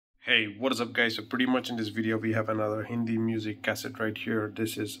Hey, what is up guys? So pretty much in this video we have another Hindi music cassette right here.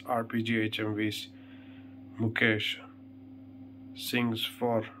 This is RPGHMV's Mukesh sings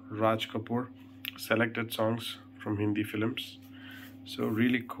for Raj Kapoor, selected songs from Hindi films. So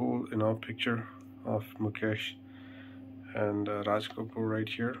really cool, picture of Mukesh and Raj Kapoor right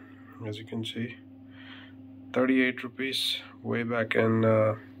here, as you can see. 38 rupees way back in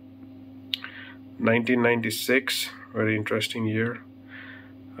 1996. Very interesting year.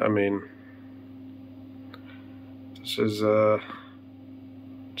 This is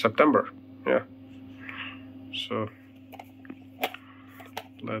September, yeah. So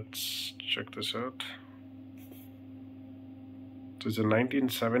let's check this out. This is a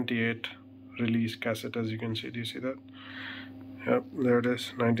 1978 release cassette, as you can see. Do you see that? Yep, there it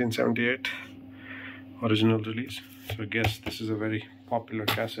is, 1978 original release. So I guess this is a very popular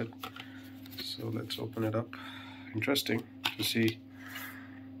cassette. So let's open it up. Interesting to see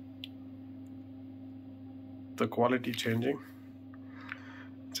the quality changing.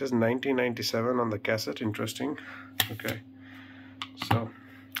 It says 1997 on the cassette. Interesting. Okay, so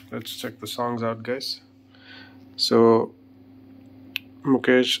let's check the songs out, guys. So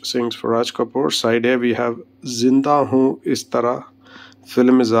Mukesh sings for Raj Kapoor. Side A we have Zinda Hoon Is Tarah.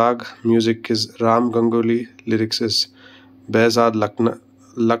 Film is Aag. Music is Ram Ganguly. Lyrics is Behzad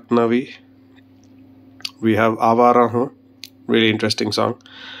Lucknowi. We have Avara Hoon. Really interesting song.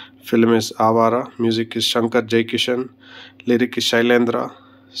 Film is Avara. Music is Shankar Jaikishan. Lyric is Shailendra.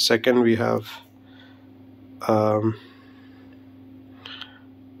 Second we have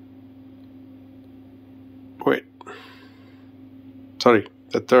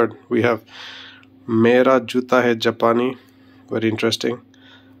the third we have Mera Juta Hai Japani. Very interesting.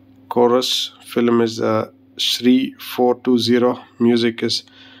 Chorus. Film is Shri 420. Music is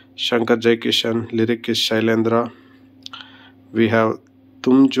Shankar Jaikishan. Lyric is Shailendra. We have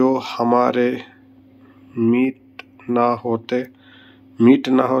तुम जो हमारे meet ना होते,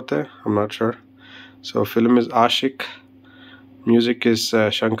 I'm not sure. So film is Ashik. Music is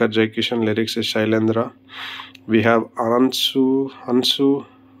Shankar Jaikishan. Lyrics is Shailendra. We have Ansu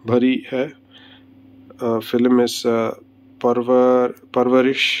Bhari hai. Film is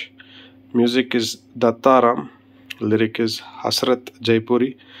Parvarish. Music is Dattaram. Lyric is Hasrat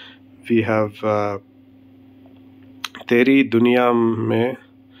Jaipuri. We have Teri Duniya Mein.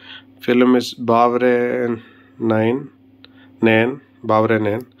 Film is Bawre Nain.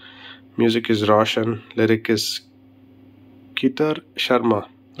 Music is Roshan. Lyric is Kitar Sharma.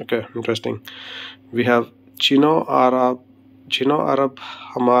 Okay, interesting. We have Chino Arab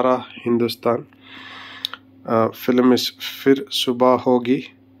Hamara Hindustan. Film is Fir Subah Hogi.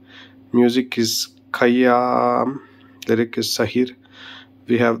 Music is Khayyam. Lyric is Sahir.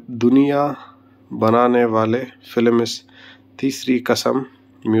 We have Duniya Banane Wale. Film is Tisri Kasam.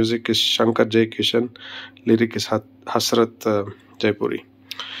 Music is Shankar Jaikishan. Lyric is Hasrat Jaipuri.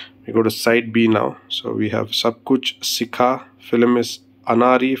 We go to side B now. So we have Sab Kuch Sikha. Film is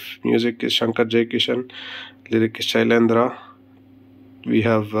Anarif. Music is Shankar Jaikishan. Lyric is Shailendra. We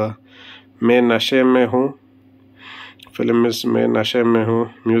have Main Nashe Mein Hoon. Film is Main Nashe Mein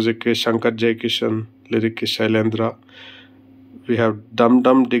Hoon. Music is Shankar Jaikishan. Lyric is Shailendra. We have Dum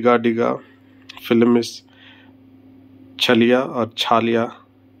Dum Diga Diga. Film is Chaliya or Chaliya.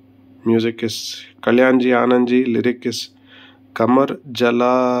 Music is Kalyanji Anandji. Lyric is Kamar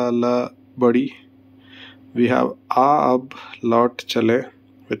Jalala Badi. We have Ab Laut Chale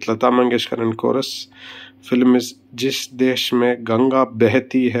with Lata Mangeshkar and chorus. Film is Jis Desh Mein Ganga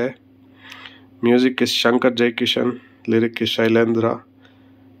Behti Hai. Music is Shankar Jaikishan. Lyric is Shailendra.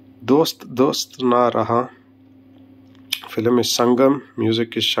 Dost Na Raha. Film is Sangam.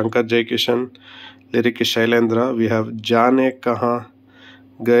 Music is Shankar Jaikishan. Lyric is Shailendra. We have Jaane Kahan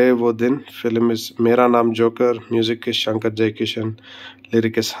Gaye Wo Din. Film is Mera Naam Joker. Music is Shankar Jaikishan.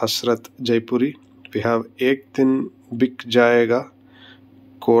 Lyric is Hasrat Jaipuri. We have Ek Din Bik Jayega.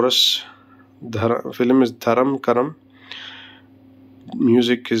 Chorus. Film is Dharam Karam.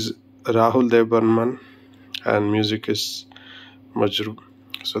 Music is Rahul Dev Burman. And music is Majru.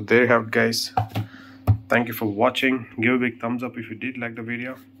 So there you have it, guys. Thank you for watching. Give a big thumbs up if you did like the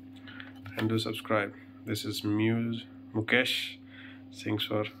video. And do subscribe. This is Mukesh sings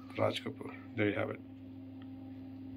for Raj Kapoor. There you have it.